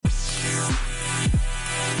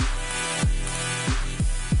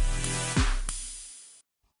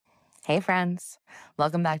Hey, friends.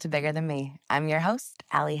 Welcome back to Bigger Than Me. I'm your host,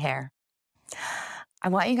 Allie Hare. I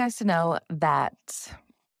want you guys to know that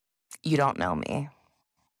you don't know me.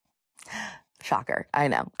 Shocker. I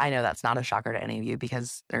know. I know that's not a shocker to any of you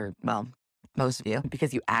well, most of you,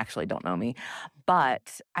 because you actually don't know me.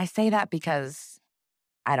 But I say that because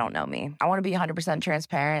I don't know me. I want to be 100%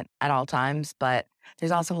 transparent at all times, but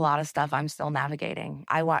there's also a lot of stuff I'm still navigating.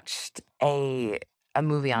 I watched a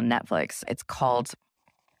movie on Netflix. It's called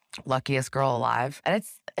Luckiest Girl Alive, and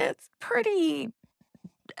it's pretty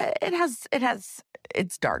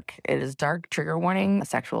it's dark. It is dark. Trigger warning,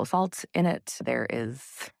 sexual assault in it. There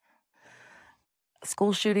is a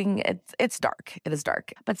school shooting. It's dark. It is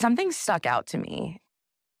dark. But something stuck out to me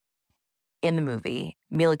in the movie.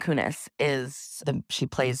 Mila Kunis she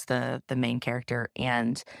plays the main character,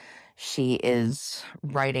 and she is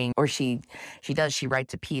writing, or she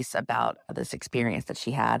writes a piece about this experience that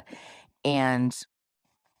she had, and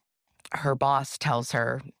her boss tells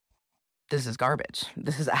her, "This is garbage.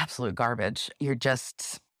 This is absolute garbage. You're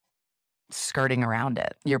just skirting around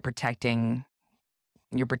it. You're protecting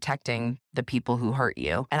the people who hurt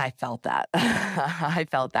you." And I felt that. I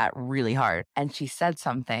felt that really hard. And she said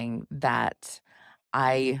something that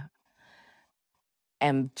I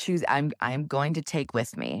I'm going to take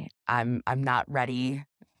with me. I'm not ready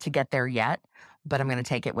to get there yet, but I'm going to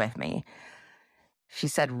take it with me. She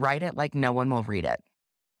said, "Write it like no one will read it."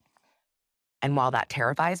 And while that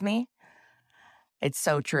terrifies me, it's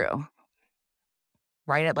so true.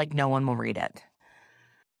 Write it like no one will read it.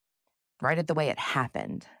 Write it the way it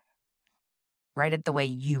happened. Write it the way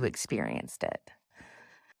you experienced it.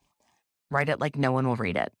 Write it like no one will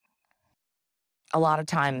read it. A lot of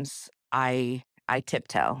times I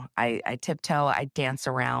tiptoe. I tiptoe, I dance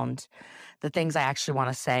around the things I actually want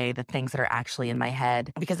to say, the things that are actually in my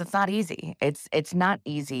head, because it's not easy. It's not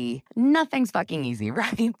easy. Nothing's fucking easy,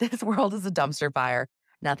 right? This world is a dumpster fire.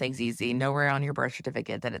 Nothing's easy. Nowhere on your birth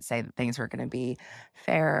certificate did it say that things were going to be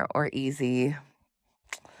fair or easy,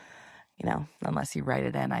 unless you write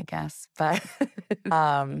it in, I guess. But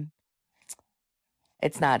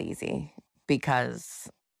it's not easy because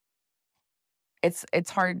it's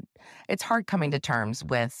hard coming to terms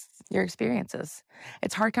with your experiences.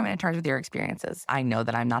 It's hard coming to terms with your experiences. I know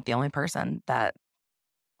that I'm not the only person that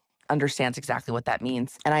understands exactly what that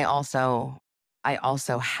means. And I also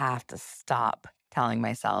have to stop telling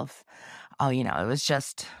myself, "Oh, it was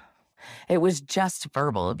just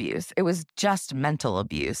verbal abuse. It was just mental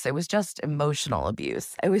abuse. It was just emotional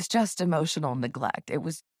abuse. It was just emotional neglect. It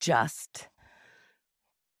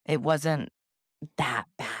wasn't that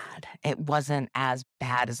bad. It wasn't as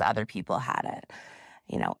bad as other people had it.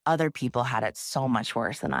 Other people had it so much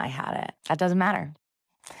worse than I had it." That doesn't matter.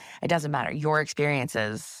 It doesn't matter. Your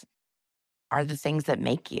experiences are the things that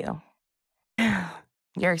make you.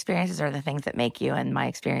 Your experiences are the things that make you, and my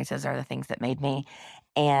experiences are the things that made me.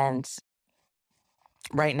 And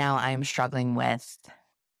right now, I am struggling with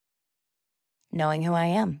knowing who I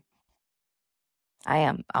am. I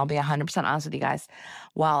am. I'll be 100% honest with you guys.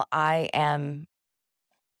 While I am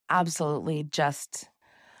absolutely just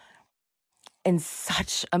in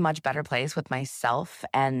such a much better place with myself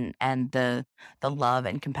and the love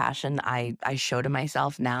and compassion I show to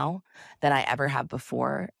myself now than I ever have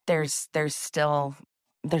before, there's still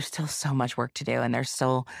so much work to do, and there's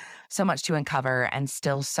still so much to uncover, and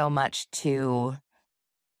still so much to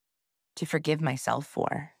forgive myself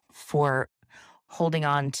for holding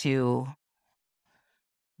on to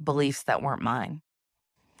beliefs that weren't mine,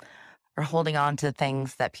 or holding on to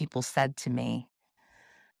things that people said to me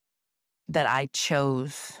that I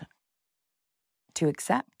chose to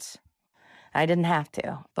accept. I didn't have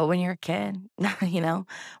to. But when you're a kid, when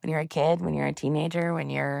you're a teenager, when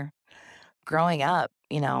you're growing up,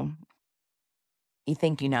 you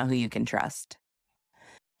think you know who you can trust.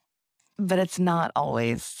 But it's not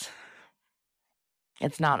always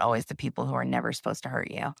the people who are never supposed to hurt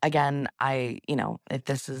you. Again, if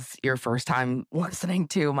this is your first time listening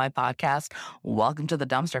to my podcast, welcome to the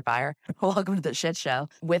dumpster fire. Welcome to the shit show.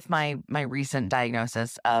 With my recent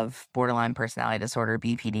diagnosis of borderline personality disorder,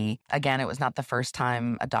 BPD, again, it was not the first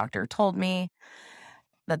time a doctor told me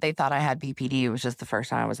that they thought I had BPD. It was just the first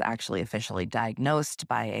time I was actually officially diagnosed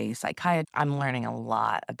by a psychiatrist. I'm learning a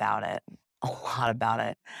lot about it. A lot about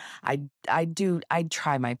it. I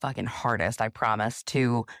try my fucking hardest, I promise,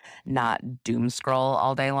 to not doom scroll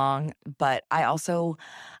all day long. But I also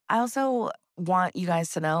want you guys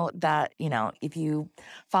to know that, if you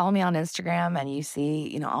follow me on Instagram and you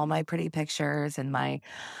see, all my pretty pictures and my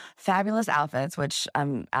fabulous outfits, which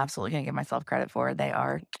I'm absolutely gonna give myself credit for, they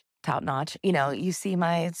are top notch. You see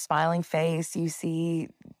my smiling face, you see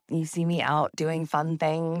You see me out doing fun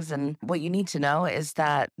things. And what you need to know is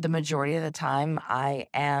that the majority of the time I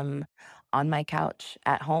am on my couch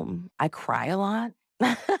at home. I cry a lot.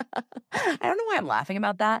 I don't know why I'm laughing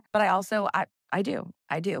about that, but I do.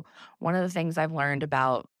 I do. One of the things I've learned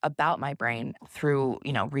about my brain through,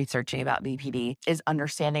 researching about BPD is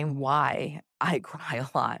understanding why I cry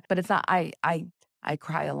a lot. But it's not I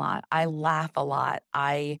cry a lot. I laugh a lot.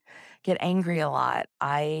 I get angry a lot.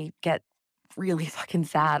 I get really fucking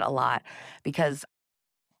sad a lot because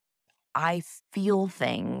I feel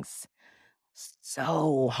things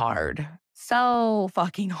so hard, so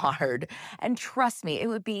fucking hard. And trust me, it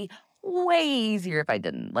would be way easier if I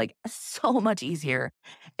didn't. Like, so much easier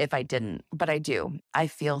if I didn't. But I do. I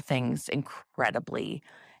feel things incredibly,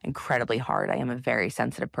 incredibly hard. I am a very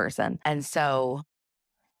sensitive person. And so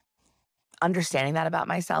understanding that about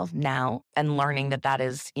myself now and learning that that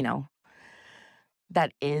is,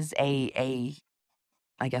 that is I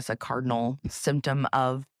guess a cardinal symptom,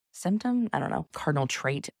 I don't know, cardinal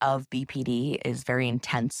trait of BPD is very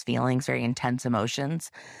intense feelings, very intense emotions.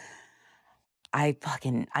 I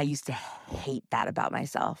used to hate that about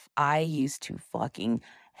myself. I used to fucking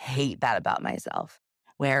hate that about myself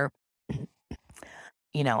where,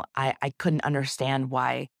 I couldn't understand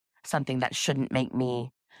why something that shouldn't make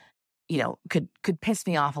me, could piss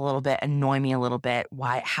me off a little bit, annoy me a little bit,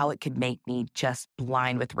 how it could make me just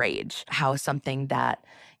blind with rage. How something that,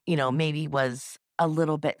 maybe was a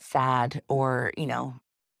little bit sad or,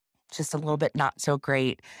 just a little bit not so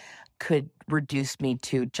great could reduce me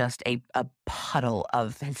to just a puddle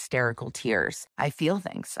of hysterical tears. I feel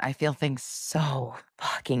things. I feel things so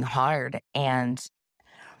fucking hard. And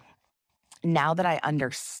now that I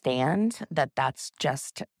understand that that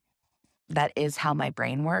is how my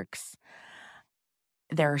brain works,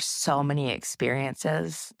 there are so many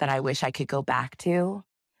experiences that I wish I could go back to.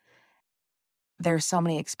 There are so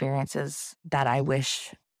many experiences that I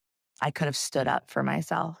wish I could have stood up for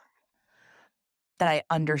myself, that I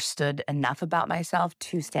understood enough about myself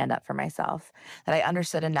to stand up for myself, that I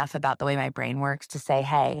understood enough about the way my brain works to say,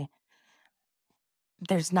 hey,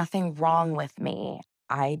 there's nothing wrong with me.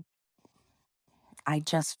 I I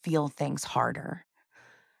just feel things harder.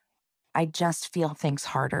 I just feel things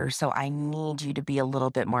harder. So I need you to be a little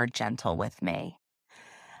bit more gentle with me.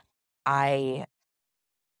 I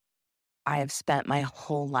I have spent my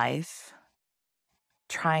whole life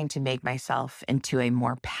trying to make myself into a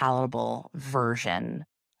more palatable version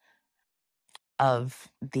of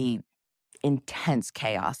the intense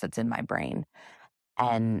chaos that's in my brain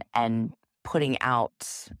and putting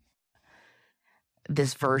out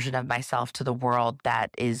this version of myself to the world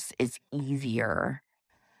that is easier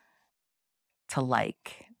to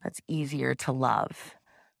like, that's easier to love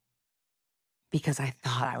because I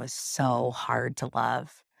thought I was so hard to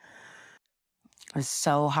love. It was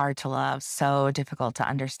so hard to love, so difficult to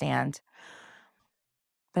understand.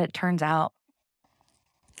 But it turns out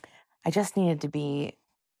I just needed to be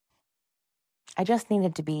I just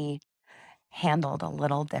needed to be handled a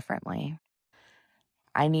little differently.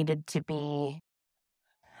 I needed to be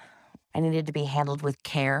I needed to be handled with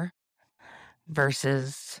care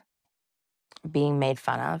versus being made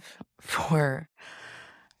fun of for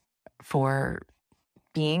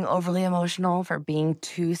being overly emotional, for being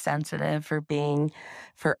too sensitive, for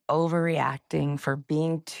overreacting, for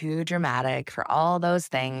being too dramatic, for all those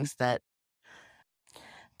things that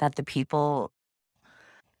the people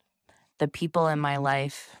in my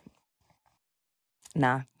life,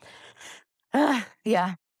 nah.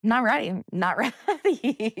 Yeah, not ready. Not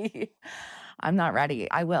ready. I'm not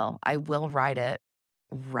ready. I will write it.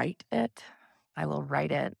 Write it? I will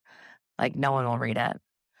write it like no one will read it.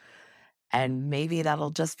 And maybe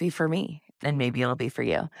that'll just be for me, and maybe it'll be for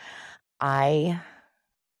you. I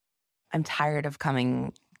I'm tired of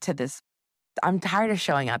coming to this. I'm tired of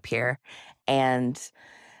showing up here and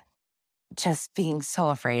just being so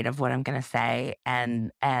afraid of what I'm going to say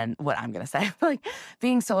and what I'm going to say. Like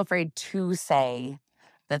being so afraid to say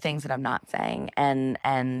the things that I'm not saying. And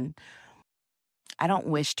I don't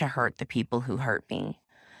wish to hurt the people who hurt me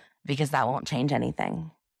because that won't change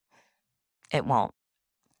anything. It won't.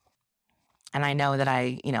 And I know that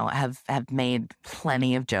I, have made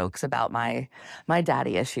plenty of jokes about my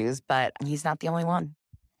daddy issues, but he's not the only one.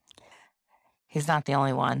 He's not the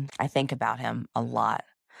only one. I think about him a lot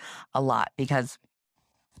because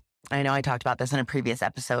I know I talked about this in a previous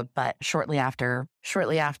episode, but shortly after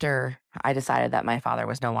I decided that my father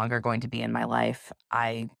was no longer going to be in my life,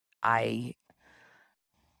 I I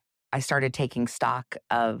started taking stock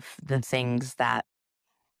of the things that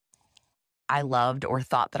I loved or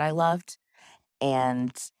thought that I loved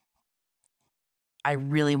and I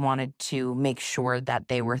really wanted to make sure that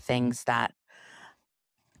they were things that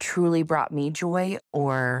truly brought me joy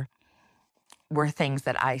or were things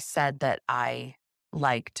that I said that I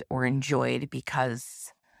liked or enjoyed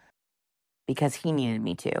because he needed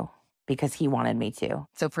me to, because he wanted me to.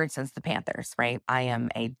 So for instance, the Panthers, right? I am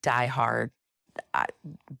a diehard, I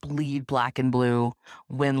bleed black and blue,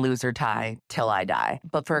 win, lose, or tie till I die.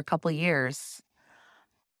 But for a couple of years,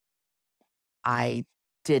 I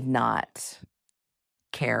did not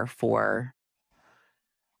care for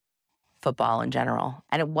football in general.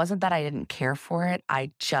 And it wasn't that I didn't care for it.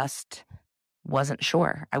 I just wasn't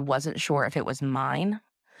sure. I wasn't sure if it was mine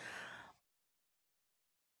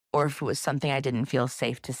or if it was something I didn't feel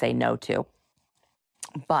safe to say no to.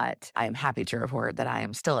 But I am happy to report that I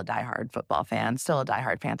am still a diehard football fan, still a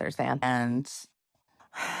diehard Panthers fan. And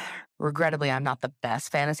regrettably, I'm not the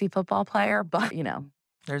best fantasy football player, but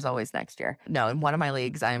there's always next year. No, in one of my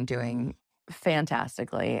leagues, I am doing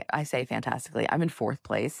fantastically. I say fantastically. I'm in 4th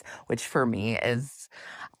place, which for me is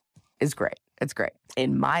great. It's great.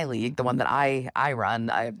 In my league, the one that I run,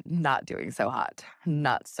 I'm not doing so hot.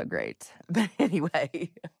 Not so great. But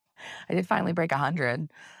anyway, I did finally break 100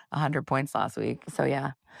 points last week. So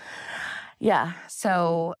yeah. Yeah.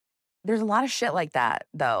 So there's a lot of shit like that,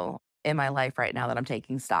 though, in my life right now that I'm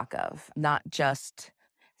taking stock of. Not just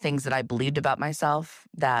things that I believed about myself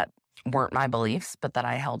that weren't my beliefs, but that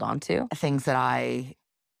I held on to. Things that I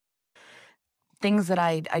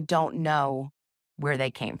don't know where they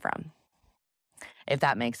came from, if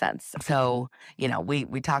that makes sense. So,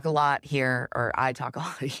 we talk a lot here, or I talk a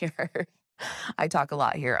lot here. I talk a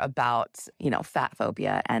lot here about, fat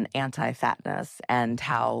phobia and anti-fatness and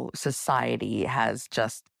how society has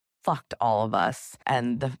just fucked all of us,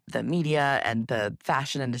 and the media and the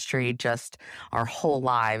fashion industry, just our whole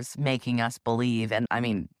lives making us believe. And I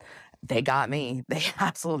mean, they got me. They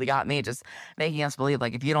absolutely got me, just making us believe,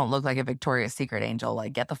 like, if you don't look like a Victoria's Secret angel,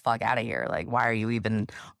 like, get the fuck out of here. Like, why are you even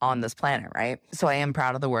on this planet, right? So I am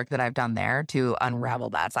proud of the work that I've done there to unravel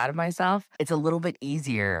that side of myself. It's a little bit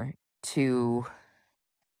easier to,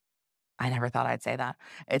 I never thought I'd say that.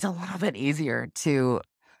 It's a little bit easier to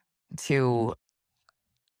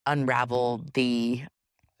unravel the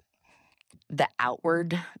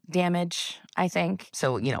outward damage, I think.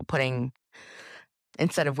 So,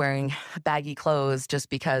 instead of wearing baggy clothes just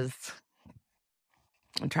because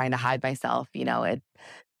I'm trying to hide myself, it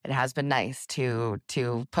has been nice to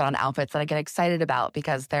put on outfits that I get excited about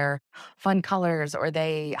because they're fun colors or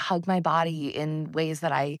they hug my body in ways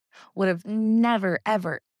that I would have never,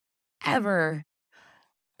 ever, ever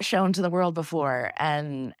shown to the world before.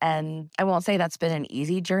 And I won't say that's been an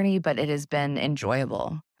easy journey, but it has been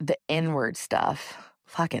enjoyable. The inward stuff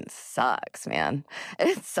fucking sucks, man.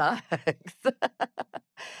 It sucks.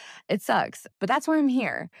 It sucks. But that's why I'm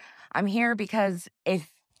here. I'm here because if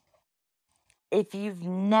you've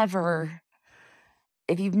never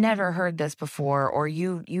heard this before, or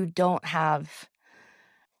you don't have,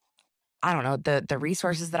 I don't know, the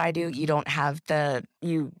resources that I do, you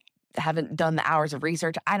haven't done the hours of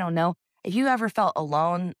research, I don't know. If you ever felt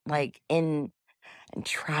alone, like and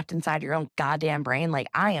trapped inside your own goddamn brain, like,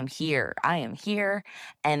 I am here. I am here,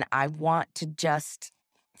 and I want to just,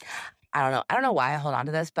 I don't know. I don't know why I hold on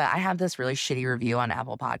to this, but I have this really shitty review on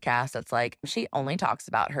Apple Podcasts that's like, she only talks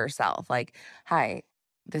about herself. Like, hi,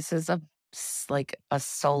 this is like a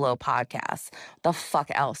solo podcast. The fuck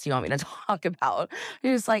else do you want me to talk about?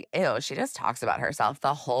 You're just like, ew, she just talks about herself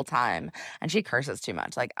the whole time and she curses too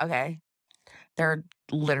much. Like, okay, there are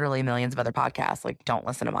literally millions of other podcasts. Like, don't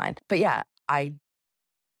listen to mine. But yeah, I'm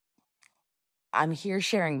here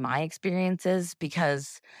sharing my experiences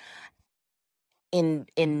because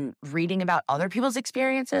in reading about other people's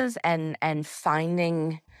experiences and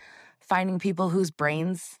finding people whose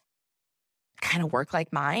brains kind of work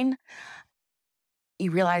like mine,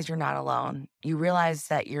 you realize you're not alone. You realize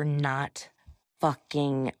that you're not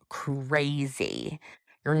fucking crazy.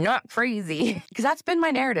 You're not crazy. Because that's been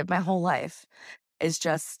my narrative my whole life. Is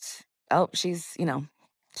just, oh, she's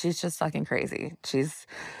just fucking crazy. She's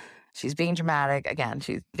being dramatic. Again,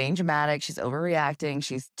 she's being dramatic. She's overreacting.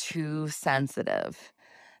 She's too sensitive.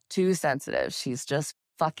 Too sensitive. She's just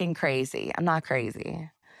fucking crazy. I'm not crazy.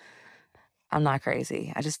 I'm not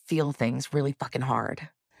crazy. I just feel things really fucking hard.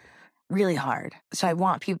 Really hard. So I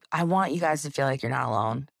want you guys to feel like you're not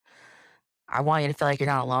alone. I want you to feel like you're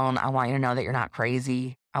not alone. I want you to know that you're not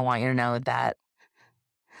crazy. I want you to know that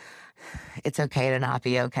it's okay to not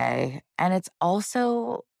be okay. And it's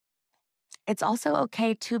also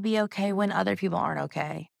okay to be okay when other people aren't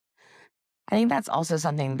okay. I think that's also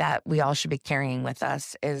something that we all should be carrying with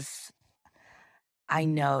us is I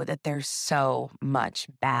know that there's so much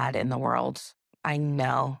bad in the world I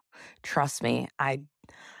know. Trust me. I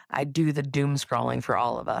do the doom scrolling for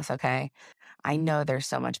all of us, okay? I know there's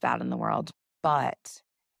so much bad in the world, but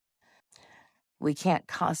we can't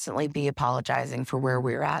constantly be apologizing for where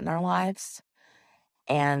we're at in our lives.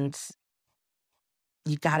 And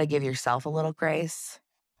you got to give yourself a little grace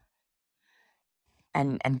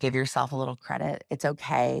and give yourself a little credit. It's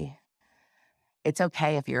okay. It's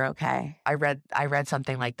okay if you're okay. I read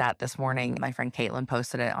something like that this morning. My friend Caitlin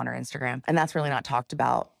posted it on her Instagram, and that's really not talked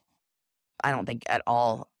about, I don't think, at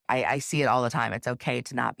all. I see it all the time. It's okay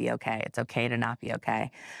to not be okay. It's okay to not be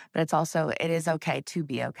okay. But it is okay to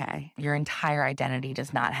be okay. Your entire identity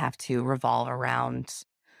does not have to revolve around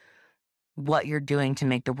what you're doing to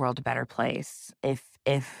make the world a better place.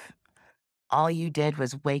 If all you did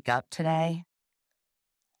was wake up today,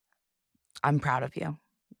 I'm proud of you.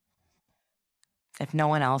 If no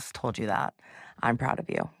one else told you that, I'm proud of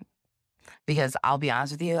you. Because I'll be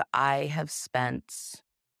honest with you, I have spent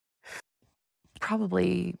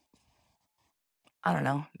probably, I don't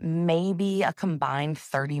know, maybe a combined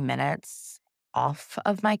 30 minutes off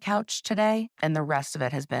of my couch today, and the rest of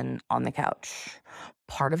it has been on the couch.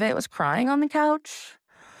 Part of it was crying on the couch.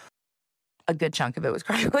 A good chunk of it was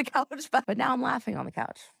crying on the couch, but now I'm laughing on the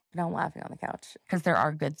couch. Now I'm laughing on the couch because there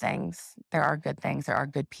are good things. There are good things. There are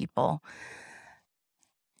good people.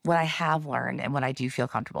 What I have learned and what I do feel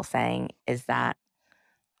comfortable saying is that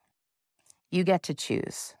you get to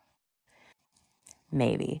choose.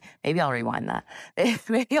 Maybe I'll rewind that.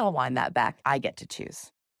 Maybe I'll wind that back. I get to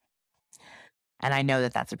choose. And I know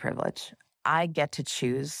that that's a privilege. I get to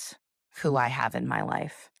choose who I have in my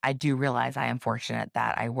life. I do realize I am fortunate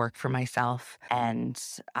that I work for myself and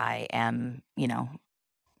I am,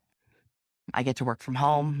 I get to work from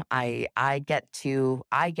home. I get to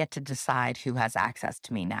decide who has access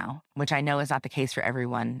to me now, which I know is not the case for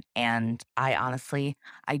everyone. And I honestly,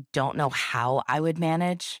 I don't know how I would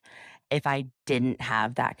manage if I didn't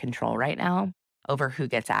have that control right now over who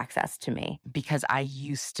gets access to me, because I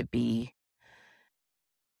used to be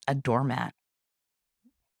a doormat,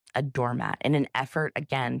 in an effort,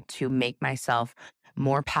 again, to make myself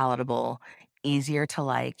more palatable, easier to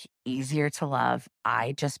like, easier to love.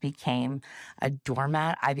 I just became a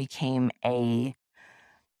doormat. I became a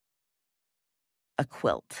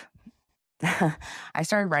quilt. I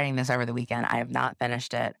started writing this over the weekend. I have not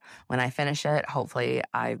finished it. When I finish it, hopefully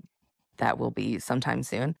that will be sometime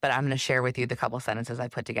soon. But I'm going to share with you the couple sentences I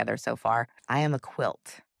put together so far. I am a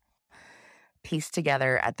quilt, pieced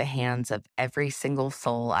together at the hands of every single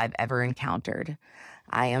soul I've ever encountered.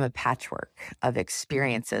 I am a patchwork of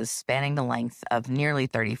experiences spanning the length of nearly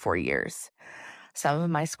 34 years. Some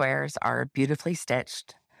of my squares are beautifully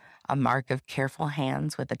stitched, a mark of careful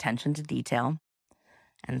hands with attention to detail,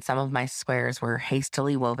 and some of my squares were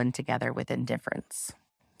hastily woven together with indifference.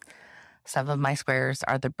 Some of my squares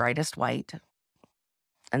are the brightest white,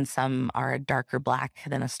 and some are a darker black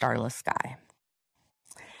than a starless sky.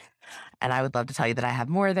 And I would love to tell you that I have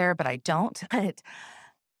more there, but I don't. But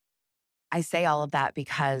I say all of that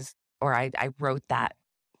because, or I wrote that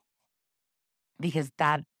because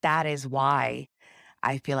that is why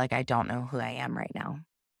I feel like I don't know who I am right now.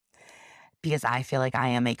 Because I feel like I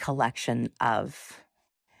am a collection of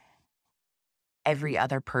every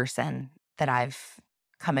other person that I've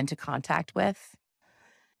come into contact with,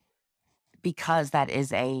 because that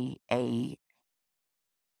is a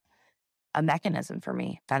mechanism for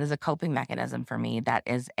me. That is a coping mechanism for me. That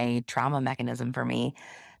is a trauma mechanism for me,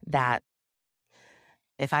 that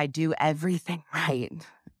if I do everything right,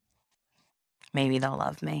 maybe they'll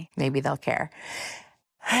love me. Maybe they'll care.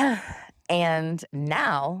 And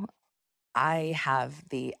now I have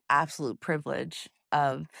the absolute privilege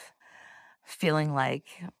of feeling like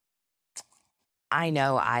I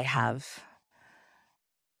know I have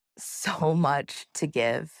so much to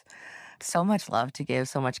give, so much love to give,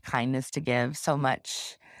 so much kindness to give, so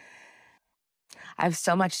much. I have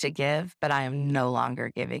so much to give, but I am no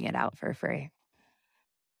longer giving it out for free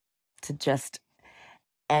to just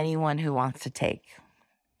anyone who wants to take.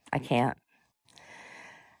 I can't.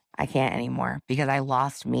 I can't anymore because I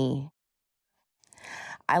lost me.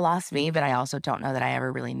 I lost me, but I also don't know that I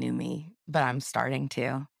ever really knew me, but I'm starting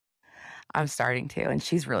to. I'm starting to, and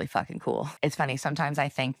she's really fucking cool. It's funny. Sometimes I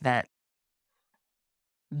think that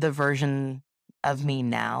the version of me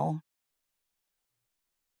now,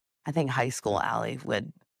 I think high school Allie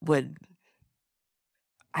would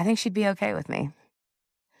I think she'd be okay with me.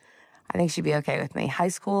 I think she'd be okay with me. High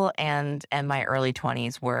school and my early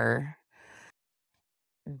 20s were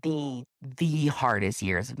the hardest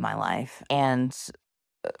years of my life. And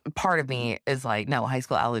part of me is like, no, high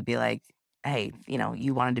school Allie would be like, hey,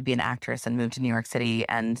 you wanted to be an actress and move to New York City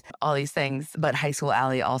and all these things. But High School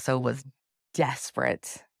Allie also was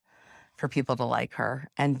desperate for people to like her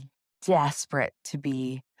and desperate to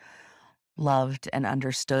be loved and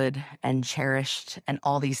understood and cherished and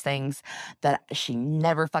all these things that she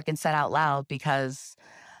never fucking said out loud because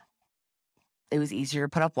it was easier to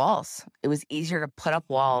put up walls. It was easier to put up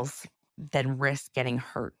walls than risk getting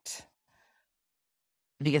hurt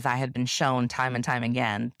because I had been shown time and time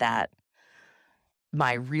again that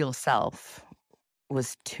my real self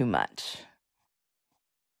was too much.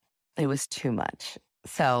 It was too much.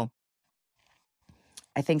 So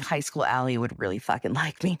I think High School Allie would really fucking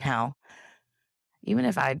like me now, even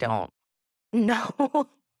if I don't know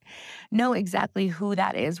know exactly who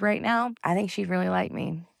that is right now. I think she'd really like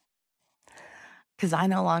me because I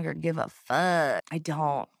no longer give a fuck. I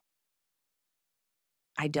don't.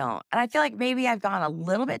 And I feel like maybe I've gone a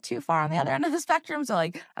little bit too far on the other end of the spectrum. So,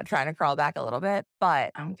 like, I'm trying to crawl back a little bit,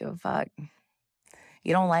 but I don't give a fuck.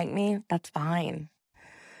 You don't like me? That's fine.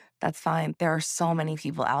 That's fine. There are so many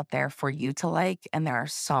people out there for you to like, and there are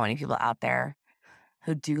so many people out there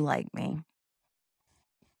who do like me.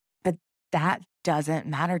 But that doesn't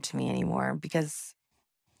matter to me anymore because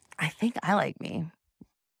I think I like me.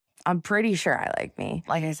 I'm pretty sure I like me.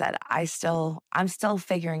 Like I said, I'm still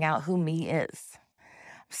figuring out who me is.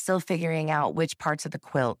 I'm still figuring out which parts of the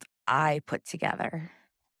quilt I put together.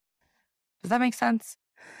 Does that make sense?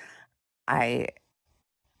 I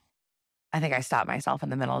think I stopped myself in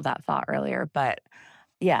the middle of that thought earlier, but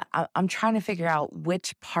yeah, I'm trying to figure out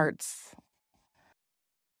which parts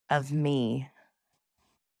of me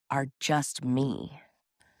are just me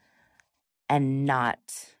and not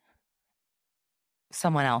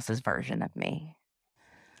someone else's version of me,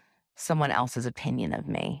 someone else's opinion of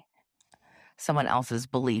me, someone else's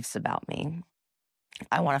beliefs about me.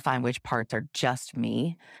 I want to find which parts are just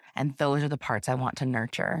me. And those are the parts I want to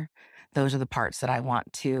nurture. Those are the parts that I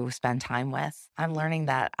want to spend time with. I'm learning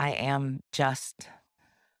that I am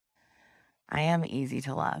easy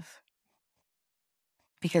to love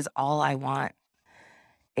because all I want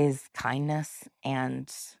is kindness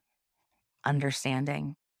and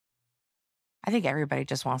understanding. I think everybody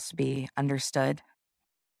just wants to be understood,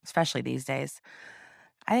 especially these days.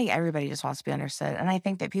 I think everybody just wants to be understood. And I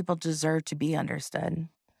think that people deserve to be understood.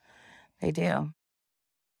 They do.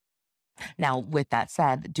 Now, with that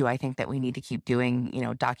said, do I think that we need to keep doing,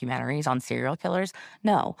 documentaries on serial killers?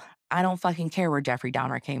 No, I don't fucking care where Jeffrey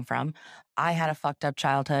Dahmer came from. I had a fucked up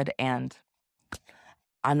childhood and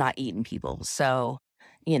I'm not eating people. So,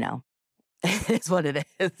 it's what it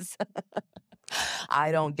is.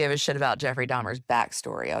 I don't give a shit about Jeffrey Dahmer's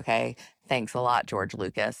backstory, okay? Thanks a lot, George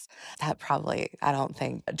Lucas. I don't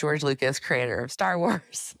think George Lucas, creator of Star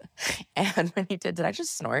Wars. And when he did I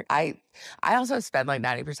just snort? I also spend like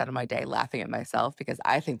 90% of my day laughing at myself because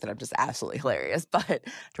I think that I'm just absolutely hilarious. But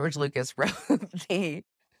George Lucas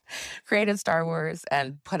created Star Wars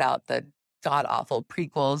and put out the god awful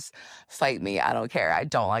prequels. Fight me, I don't care. I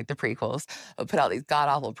don't like the prequels. But put out these god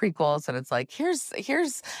awful prequels, and it's like here's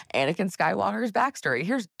Anakin Skywalker's backstory.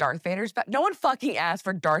 Here's Darth Vader's back. No one fucking asked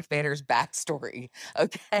for Darth Vader's backstory.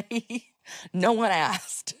 Okay, no one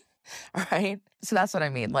asked. All right, so that's what I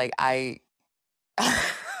mean. Like I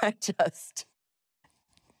just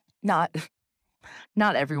not.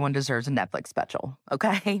 Not everyone deserves a Netflix special,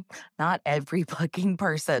 okay? Not every fucking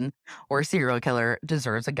person or serial killer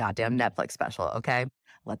deserves a goddamn Netflix special, okay?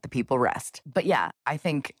 Let the people rest. But yeah, I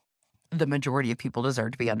think the majority of people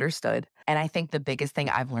deserve to be understood. And I think the biggest thing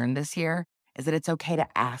I've learned this year is that it's okay to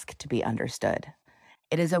ask to be understood.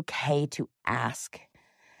 It is okay to ask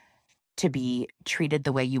to be treated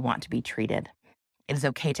the way you want to be treated. It is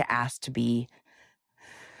okay to ask to be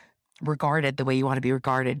regarded the way you want to be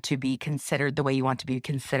regarded, to be considered the way you want to be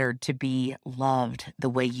considered, to be loved the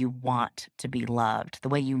way you want to be loved, the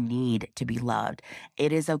way you need to be loved.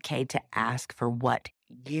 It is okay to ask for what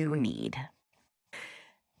you need.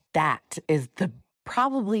 That is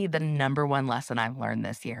probably the number one lesson I've learned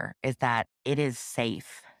this year is that it is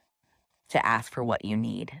safe to ask for what you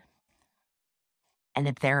need. And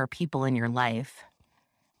if there are people in your life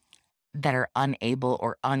that are unable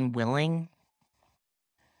or unwilling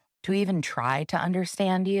to even try to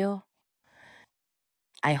understand you,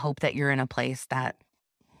 I hope that you're in a place that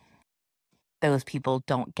those people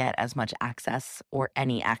don't get as much access or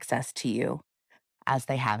any access to you as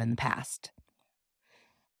they have in the past.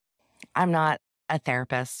 I'm not a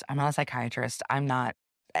therapist. I'm not a psychiatrist. I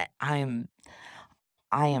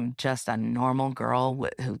am just a normal girl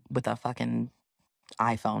with a fucking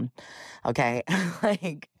iPhone. Okay.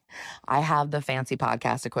 Like I have the fancy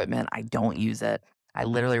podcast equipment. I don't use it. I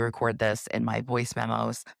literally record this in my voice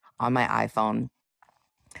memos on my iPhone.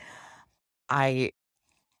 I'm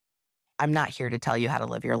not here to tell you how to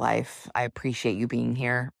live your life. I appreciate you being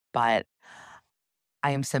here, but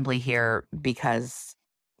I am simply here because,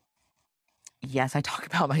 yes, I talk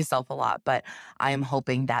about myself a lot, but I am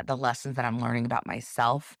hoping that the lessons that I'm learning about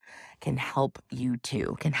myself can help you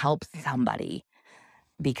too, can help somebody,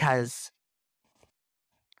 because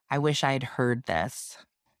I wish I'd heard this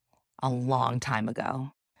a long time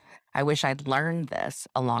ago. I wish I'd learned this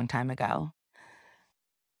a long time ago,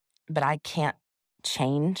 but I can't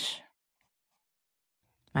change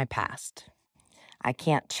my past. I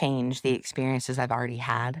can't change the experiences I've already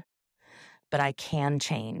had, but I can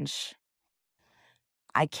change.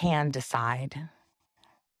 I can decide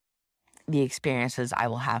the experiences I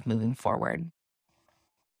will have moving forward,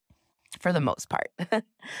 for the most part.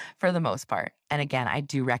 For the most part. And again, I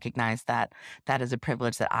do recognize that that is a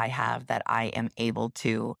privilege that I have, that I am able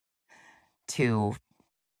to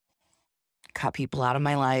cut people out of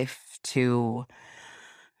my life, to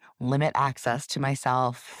limit access to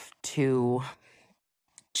myself, to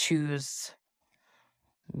choose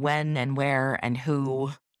when and where and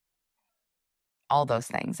who, all those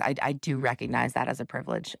things. I do recognize that as a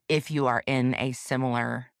privilege. If you are in a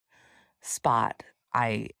similar spot,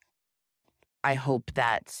 I hope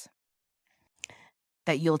that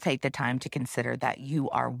you'll take the time to consider that you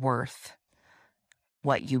are worth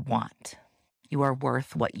what you want. You are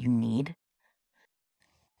worth what you need.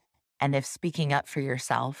 And if speaking up for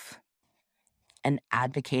yourself and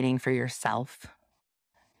advocating for yourself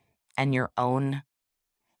and your own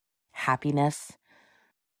happiness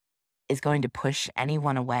is going to push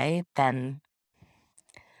anyone away, then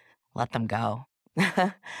let them go.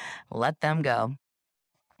 Let them go.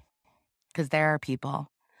 Because there are people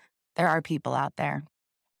out there.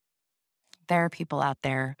 There are people out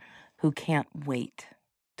there who can't wait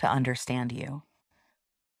to understand you.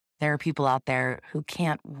 There are people out there who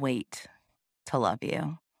can't wait to love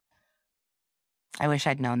you. I wish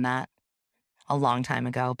I'd known that a long time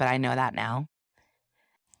ago, but I know that now.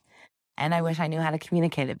 And I wish I knew how to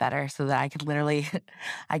communicate it better so that I could literally,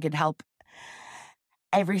 I could help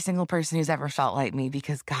every single person who's ever felt like me,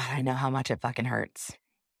 because God, I know how much it fucking hurts.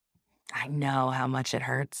 I know how much it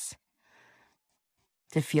hurts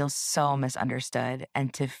to feel so misunderstood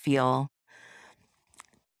and to feel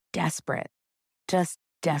desperate, just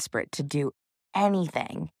desperate to do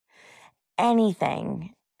anything,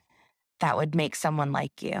 anything that would make someone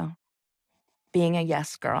like you. Being a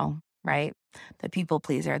yes girl, right? The people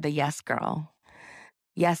pleaser, the yes girl.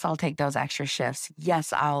 Yes, I'll take those extra shifts.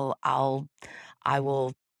 Yes, I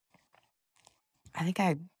will. I think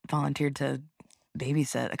I volunteered to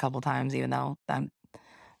babysit a couple times, even though I'm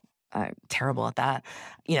terrible at that.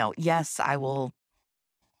 Yes, I will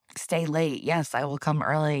stay late. Yes, I will come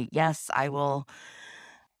early. Yes, I will.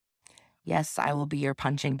 Yes, I will be your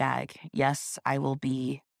punching bag. Yes, I will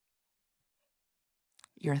be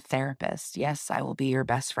your therapist. Yes, I will be your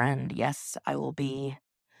best friend. Yes, I will be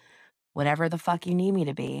whatever the fuck you need me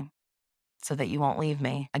to be so that you won't leave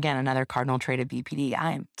me. Again, another cardinal trait of BPD.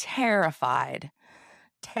 I am terrified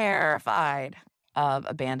of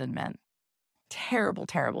abandonment. Terrible,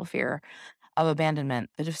 terrible fear of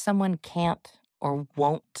abandonment. That if someone can't or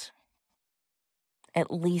won't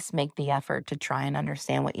at least make the effort to try and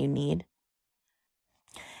understand what you need,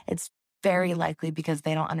 it's very likely because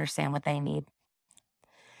they don't understand what they need.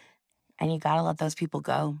 And you gotta let those people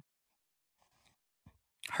go.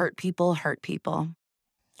 Hurt people hurt people.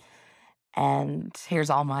 And here's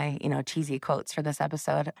all my, cheesy quotes for this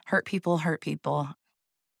episode. Hurt people.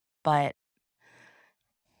 But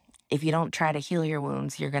if you don't try to heal your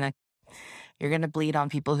wounds, you're going to bleed on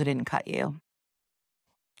people who didn't cut you.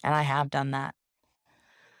 And I have done that.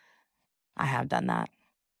 I have done that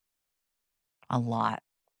a lot.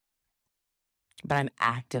 But I'm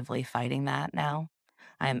actively fighting that now.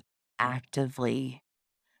 I'm actively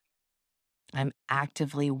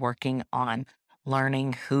working on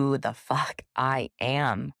learning who the fuck I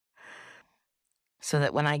am, so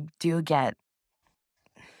that when I do get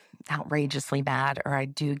outrageously mad, or I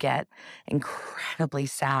do get incredibly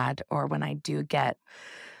sad, or when I do get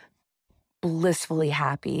blissfully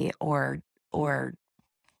happy, or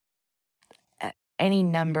any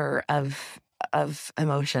number of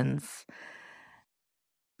emotions,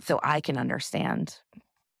 so I can understand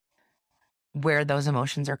where those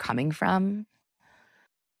emotions are coming from,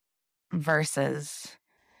 versus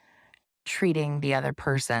treating the other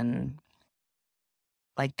person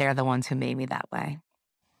like they're the ones who made me that way.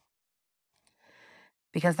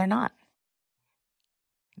 Because they're not.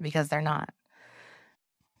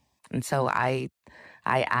 And so I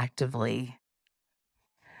actively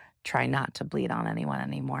try not to bleed on anyone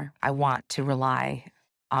anymore. I want to rely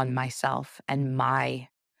on myself and I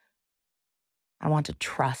want to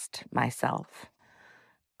trust myself.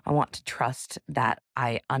 I want to trust that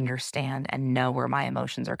I understand and know where my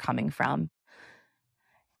emotions are coming from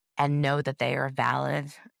and know that they are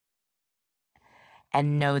valid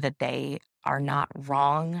and know that they are not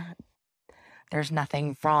wrong. There's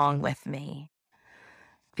nothing wrong with me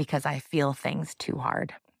because I feel things too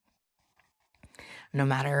hard. No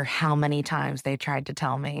matter how many times they tried to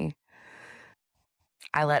tell me,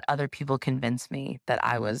 I let other people convince me that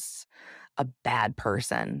I was a bad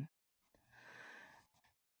person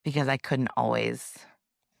because I couldn't always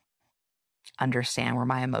understand where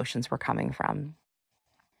my emotions were coming from.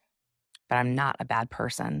 But I'm not a bad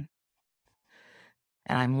person.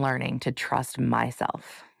 And I'm learning to trust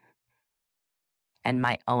myself and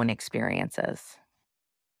my own experiences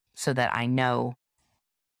so that I know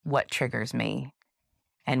what triggers me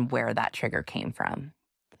and where that trigger came from.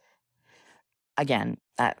 Again,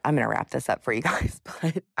 I'm going to wrap this up for you guys,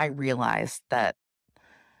 but I realized that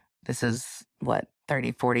this is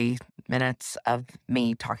 30, 40 minutes of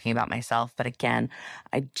me talking about myself. But again,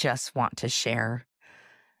 I just want to share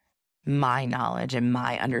my knowledge and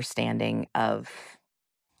my understanding of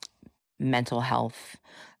mental health,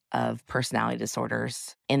 of personality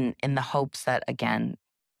disorders in the hopes that, again,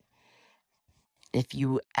 if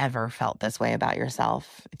you ever felt this way about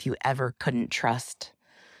yourself, if you ever couldn't trust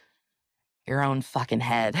your own fucking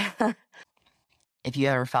head, if you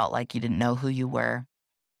ever felt like you didn't know who you were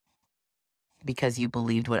because you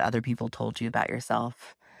believed what other people told you about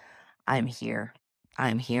yourself, I'm here.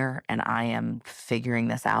 I'm here and I am figuring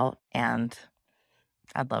this out. And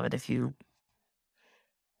I'd love it if you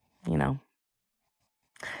know,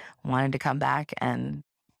 wanted to come back and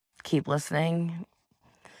keep listening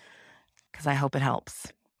because I hope it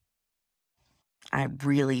helps. I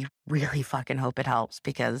really, really fucking hope it helps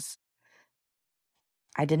because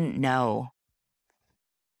I didn't know.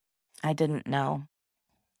 I didn't know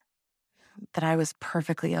that I was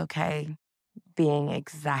perfectly okay being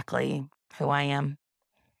exactly who I am.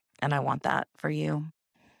 And I want that for you.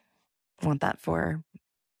 I want that for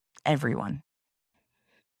everyone.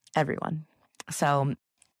 Everyone. So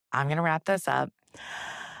I'm going to wrap this up.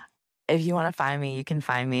 If you want to find me, you can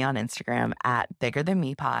find me on Instagram at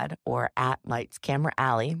biggerthanmepod or at Lights Camera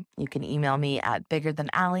Alley. You can email me at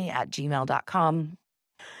biggerthanalley@gmail.com.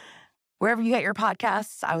 Wherever you get your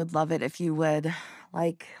podcasts, I would love it if you would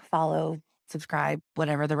follow, subscribe,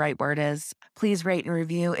 whatever the right word is. Please rate and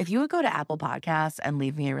review. If you would go to Apple Podcasts and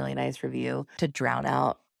leave me a really nice review to drown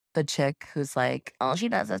out the chick who's like, all she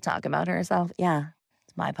does is talk about herself. Yeah,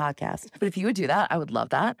 it's my podcast. But if you would do that, I would love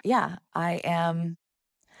that. Yeah, I am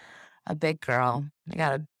a big girl. I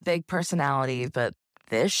got a big personality, but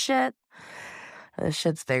this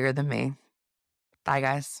shit's bigger than me. Bye,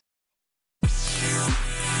 guys.